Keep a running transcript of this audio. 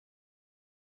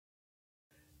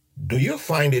Do you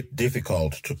find it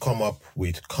difficult to come up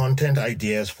with content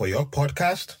ideas for your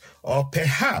podcast? Or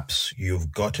perhaps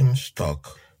you've gotten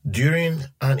stuck during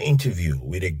an interview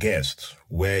with a guest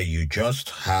where you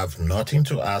just have nothing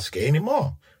to ask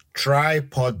anymore? Try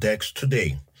Poddex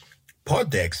today.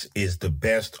 Poddex is the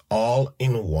best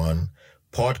all-in-one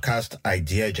podcast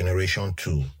idea generation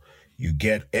tool. You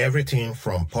get everything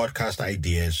from podcast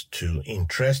ideas to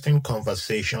interesting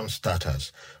conversation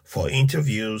starters for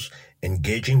interviews,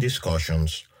 engaging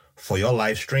discussions, for your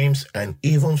live streams, and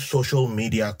even social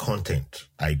media content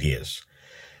ideas.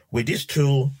 With this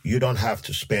tool, you don't have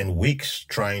to spend weeks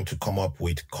trying to come up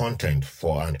with content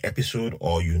for an episode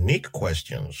or unique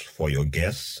questions for your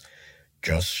guests.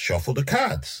 Just shuffle the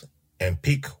cards and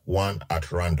pick one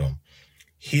at random.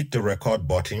 Hit the record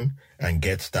button and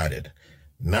get started.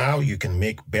 Now you can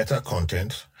make better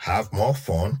content, have more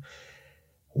fun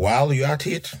while you're at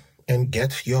it, and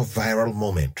get your viral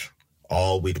moment,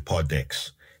 all with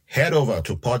Poddex. Head over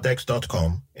to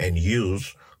poddex.com and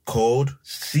use code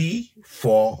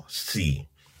C4C.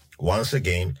 Once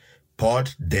again,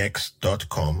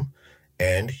 poddex.com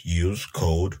and use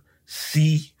code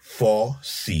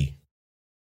C4C.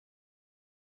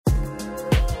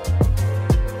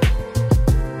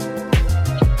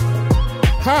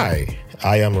 Hi,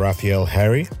 I am Raphael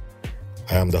Harry.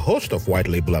 I am the host of White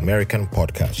Label American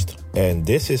Podcast, and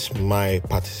this is my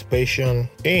participation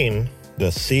in the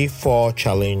C4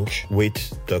 Challenge with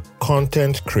the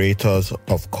Content Creators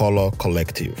of Color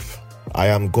Collective. I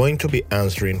am going to be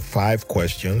answering 5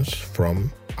 questions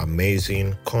from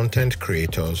amazing content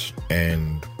creators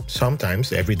and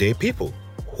sometimes everyday people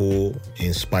who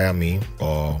inspire me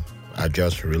or are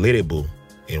just relatable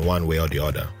in one way or the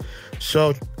other.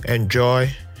 So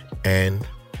enjoy, and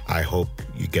I hope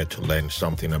you get to learn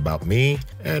something about me,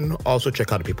 and also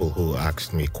check out the people who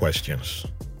asked me questions.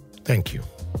 Thank you.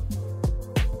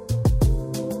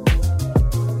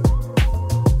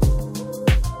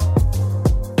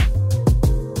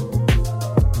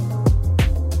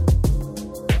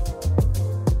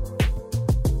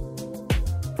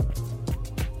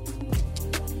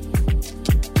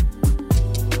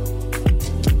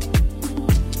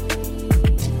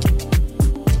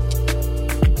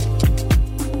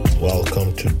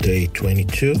 Welcome to day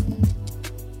 22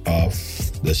 of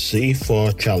the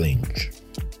C4 Challenge.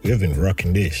 We've been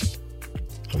rocking this.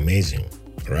 Amazing,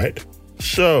 right?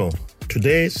 So,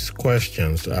 today's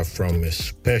questions are from a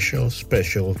special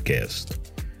guest,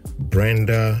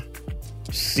 Brenda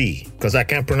C. Because I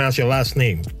can't pronounce your last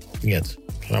name yet.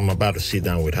 So I'm about to sit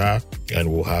down with her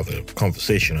and we'll have a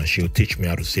conversation and she'll teach me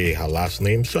how to say her last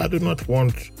name. So I do not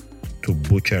want to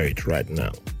butcher it right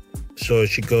now. So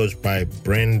she goes by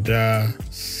Brenda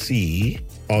C,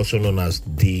 also known as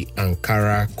the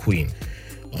Ankara Queen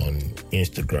on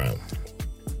Instagram.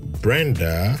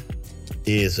 Brenda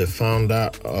is a founder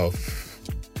of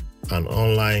an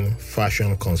online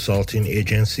fashion consulting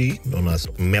agency known as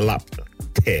Melap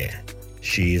Tear.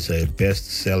 She is a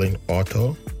best-selling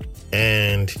author,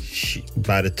 and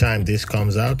by the time this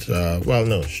comes out,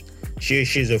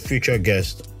 she's a future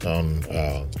guest on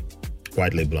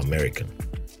White Label American,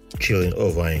 chilling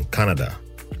over in Canada.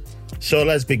 So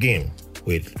let's begin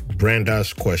with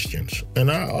Brenda's questions.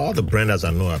 And all the Brendas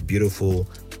I know are beautiful,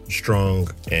 strong,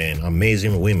 and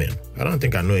amazing women. I don't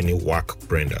think I know any whack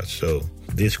Brendas. So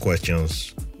these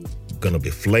questions gonna be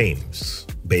flames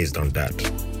based on that.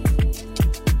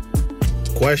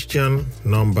 Question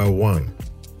number 1.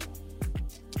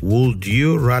 Would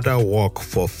you rather work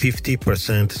for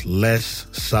 50% less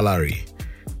salary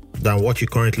than what you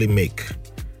currently make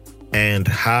and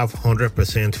have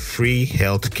 100% free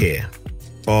health care,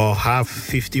 or have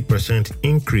 50%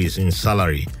 increase in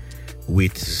salary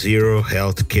with zero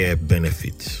health care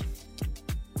benefits?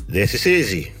 This is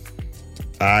easy.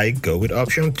 I go with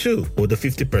option 2, with the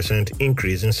 50%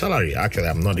 increase in salary. Actually,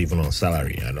 I'm not even on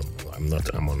salary. I'm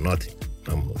on nothing.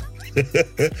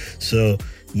 So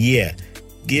yeah,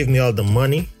 give me all the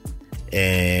money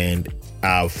and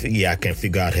I can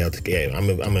figure out healthcare.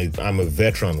 I'm a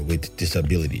veteran with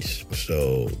disabilities,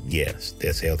 so yes,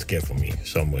 there's healthcare for me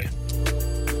somewhere.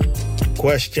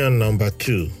 Question number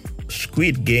 2: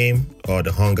 Squid Game or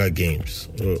the Hunger Games?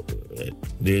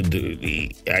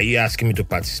 Are you asking me to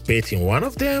participate in one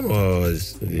of them, or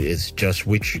it's just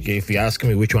which? If you're asking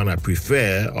me which one I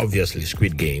prefer, obviously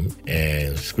Squid Game,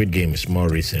 and Squid Game is more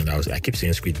recent. I keep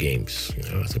saying Squid Games.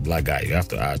 As a black guy, you have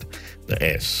to add the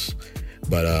S,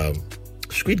 but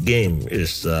Squid Game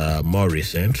is more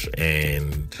recent,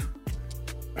 and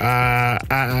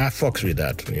I fucks with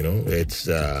that. It's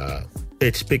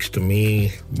it speaks to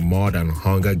me more than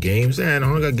Hunger Games. And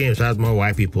Hunger Games has more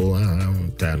white people.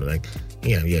 I'm tired of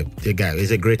the guy.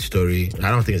 It's a great story. I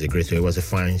don't think it's a great story. It was a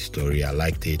fine story. I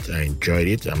liked it. I enjoyed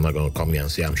it. I'm not going to come here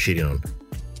and say I'm shitting on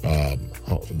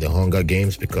the Hunger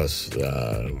Games because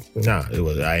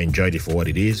I enjoyed it for what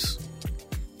it is.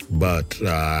 But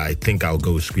I think I'll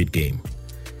go with Squid Game.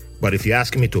 But if you're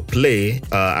asking me to play,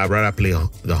 I'd rather play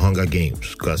the Hunger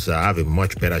Games because I have a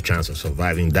much better chance of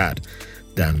surviving that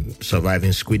than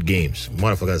surviving Squid Games.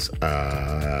 Motherfuckers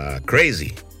are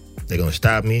crazy. They're going to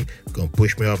stab me, going to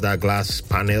push me off that glass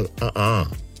panel.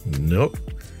 Nope.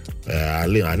 I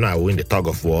know I win the tug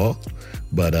of war,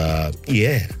 but no.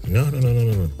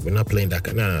 We're not playing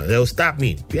that. No. They'll stab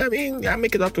me. I mean, I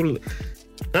make it up to...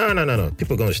 No.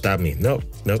 People are going to stab me. Nope.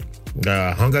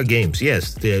 Hunger Games,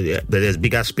 yes. There's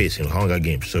bigger space in Hunger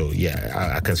Games. So,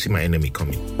 yeah, I can see my enemy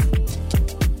coming.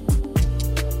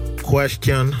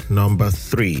 Question number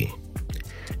 3.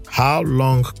 How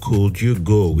long could you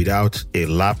go without a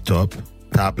laptop,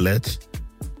 tablet,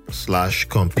 /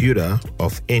 computer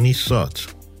of any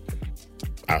sort?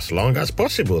 As long as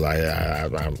possible.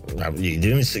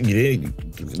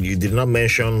 You did not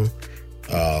mention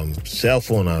cell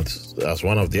phone as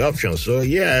one of the options. So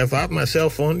yeah, if I have my cell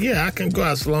phone, I can go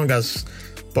as long as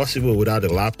possible without a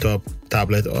laptop,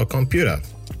 tablet, or computer.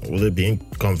 Will it be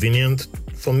inconvenient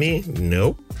for me?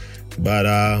 No. But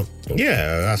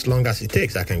as long as it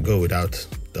takes, I can go without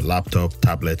the laptop,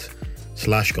 tablet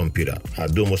 / computer. I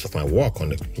do most of my work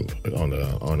on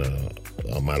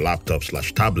my laptop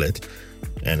 / tablet,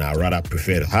 and I rather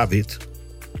prefer to have it.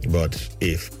 But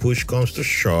if push comes to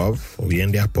shove, we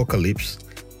in the apocalypse,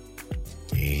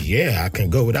 I can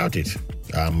go without it.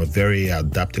 I'm a very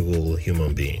adaptable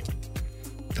human being.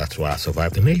 That's why I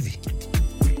survived the Navy.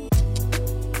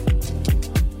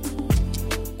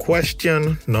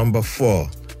 Question number 4.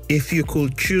 If you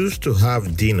could choose to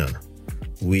have dinner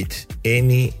with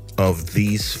any of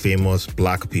these famous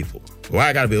black people, why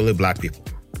I gotta be only black people?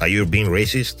 Are you being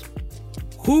racist?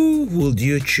 Who would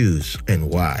you choose and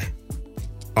why?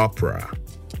 Oprah,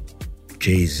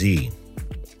 Jay-Z,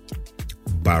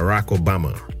 Barack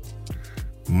Obama,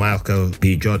 Michael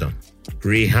B. Jordan,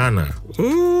 Rihanna.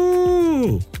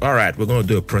 Ooh! All right, we're going to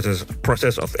do a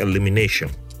process of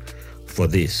elimination for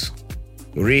this.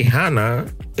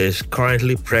 Rihanna is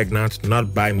currently pregnant,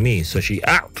 not by me, so she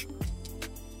out.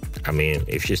 I mean,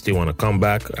 if she still want to come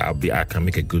back, I can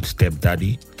make a good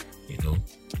stepdaddy,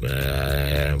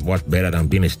 what better than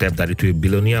being a stepdaddy to a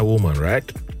billionaire woman,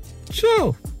 right?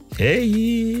 So,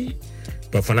 hey.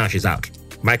 But for now, she's out.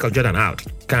 Michael Jordan out.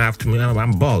 Can't have too many.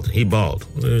 I'm bald. He bald.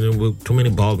 Too many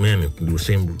bald men. The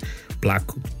same black,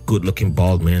 good-looking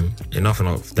bald man. Enough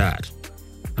of that.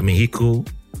 I mean, he cool.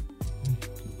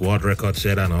 World record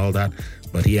setter and all that.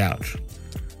 But he out.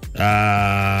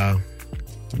 Barack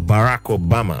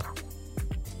Obama.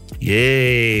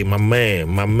 Yay, my man.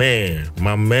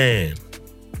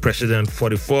 President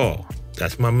 44.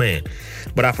 That's my man.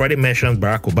 But I've already mentioned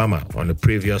Barack Obama on the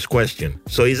previous question.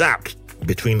 So he's out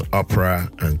between Oprah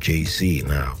and Jay-Z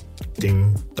now.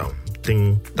 Ding dong,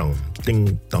 ding dong,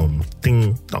 ding dong,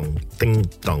 ding dong, ding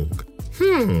dong.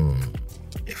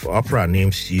 If Oprah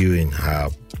names you in her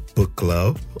book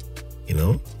club, if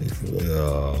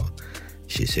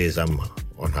she says I'm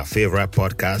on her favorite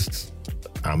podcasts,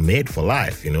 I'm made for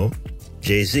life,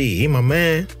 Jay-Z, he my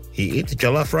man. He eats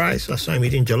jollof rice. I saw him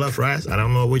eating jollof rice. I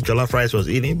don't know which jollof rice was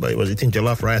eating, but he was eating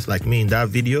jollof rice like me in that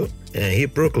video. And he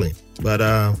Brooklyn. But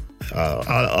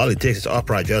all it takes is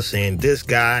Oprah just saying, this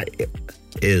guy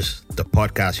is the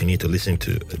podcast you need to listen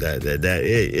to.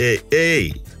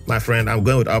 Hey, my friend, I'm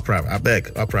going with Oprah. I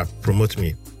beg, Oprah, promote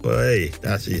me. But hey,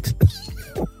 that's it.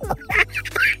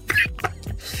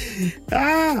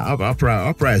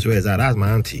 Oprah is where it's at. That's my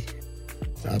auntie.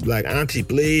 I'm like, auntie,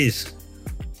 please.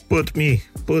 Put me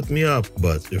up.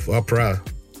 But if Oprah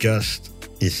just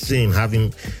is seen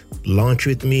having lunch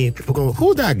with me, people go,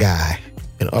 who that guy?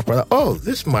 And Oprah, oh,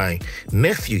 this is my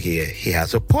nephew here. He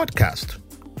has a podcast.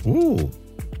 Ooh,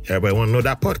 everybody want to know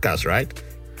that podcast, right?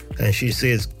 And she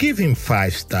says, give him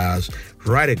 5 stars,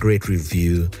 write a great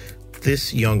review.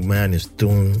 This young man is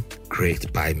doing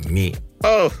great by me.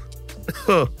 Oh,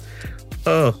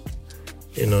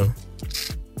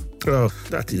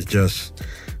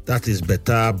 that is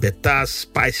better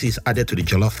spices added to the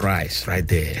jollof rice right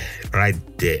there.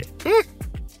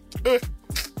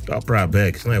 Oprah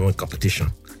beg, it's not even competition.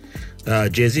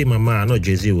 Jay-Z, my man, I know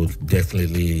Jay-Z will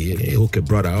definitely hook a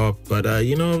brother up, but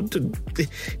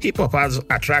hip-hop has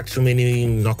attract too many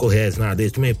knuckleheads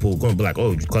nowadays. Too many people going to be like,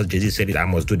 oh, because Jay-Z said it, I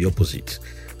must do the opposite.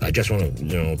 I just want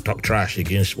to, talk trash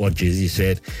against what Jay-Z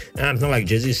said. And it's not like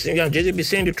Jay-Z be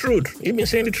saying the truth. He's been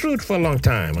saying the truth for a long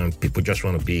time. And people just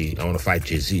want to fight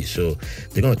Jay-Z. So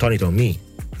they're going to turn it on me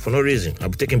for no reason. I'll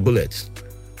be taking bullets.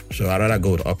 So I'd rather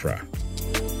go with Oprah.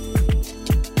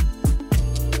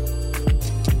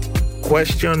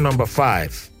 Question number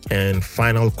 5 and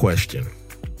final question.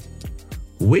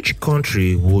 Which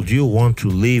country would you want to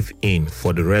live in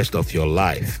for the rest of your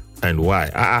life and why?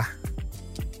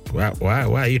 Why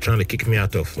are you trying to kick me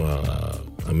out of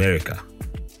America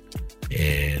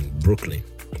and Brooklyn?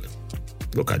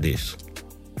 Look at this.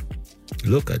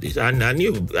 And I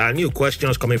knew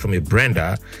questions coming from a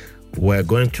Brenda were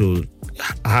going to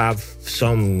have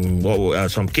some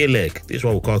K-leg. This is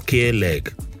what we call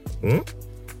K-leg.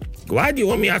 Why do you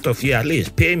want me out of here? At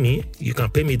least pay me. You can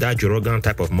pay me that Jorogan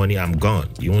type of money. I'm gone.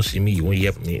 You won't see me. You won't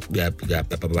hear from me.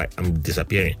 I'm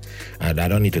disappearing. And I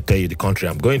don't need to tell you the country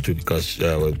I'm going to because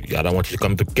I don't want you to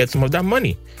come to get some of that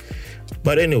money.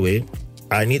 But anyway,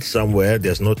 I need somewhere.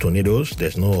 There's no tornadoes.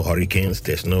 There's no hurricanes.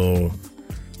 There's no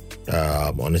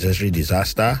unnecessary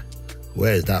disaster.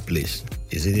 Where is that place?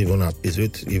 Is it even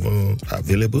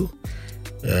available?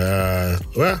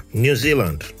 Well, New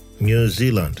Zealand.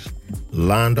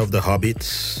 Land of the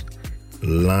hobbits,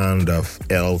 land of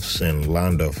elves, and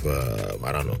land of,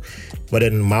 I don't know. But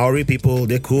then Maori people,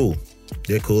 they're cool.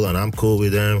 And I'm cool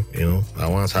with them. I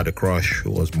once had a crush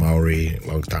who was Maori a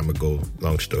long time ago.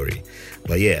 Long story.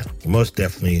 But yeah, most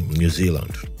definitely New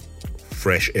Zealand.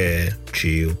 Fresh air,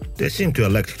 chill. They seem to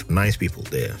elect nice people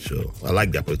there. So I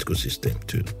like their political system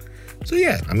too. So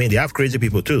yeah, they have crazy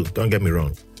people too. Don't get me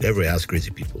wrong. Everywhere has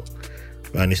crazy people.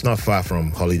 And it's not far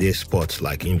from holiday spots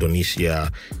like Indonesia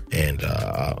and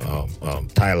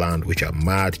Thailand, which are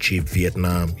mad cheap.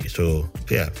 Vietnam. So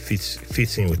yeah,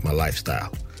 fits in with my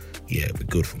lifestyle. Yeah, it'd be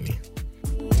good for me.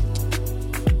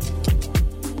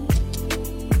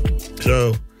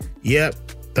 So yeah,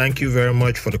 thank you very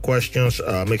much for the questions.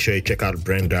 Make sure you check out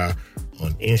Brenda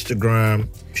on Instagram.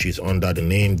 She's under the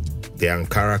name The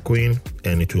Ankara Queen,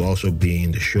 and it will also be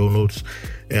in the show notes.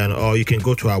 Or you can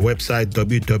go to our website,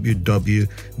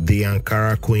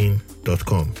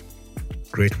 www.theankaraqueen.com.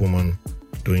 Great woman,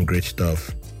 doing great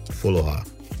stuff. Follow her.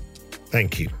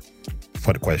 Thank you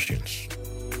for the questions.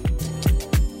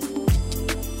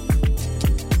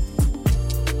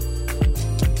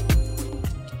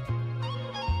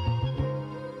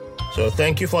 So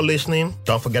thank you for listening.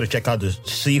 Don't forget to check out the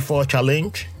C4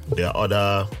 Challenge. There are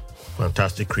other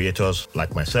fantastic creators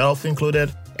like myself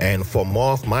included. And for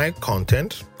more of my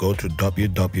content, go to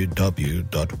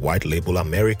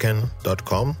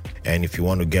www.whitelabelamerican.com. And if you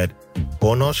want to get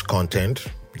bonus content,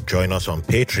 join us on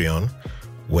Patreon,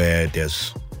 where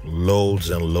there's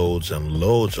loads and loads and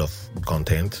loads of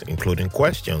content, including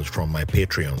questions from my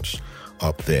Patreons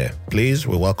up there. Please,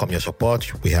 we welcome your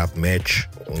support. We have merch.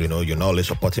 You're not only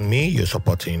supporting me, you're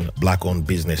supporting Black-owned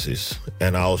businesses.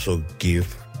 And I also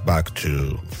give back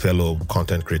to fellow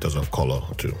content creators of color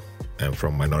too, and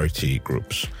from minority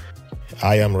groups.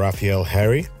 I am Raphael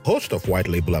Harry, host of White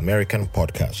Label American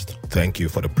podcast. Thank you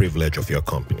for the privilege of your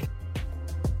company.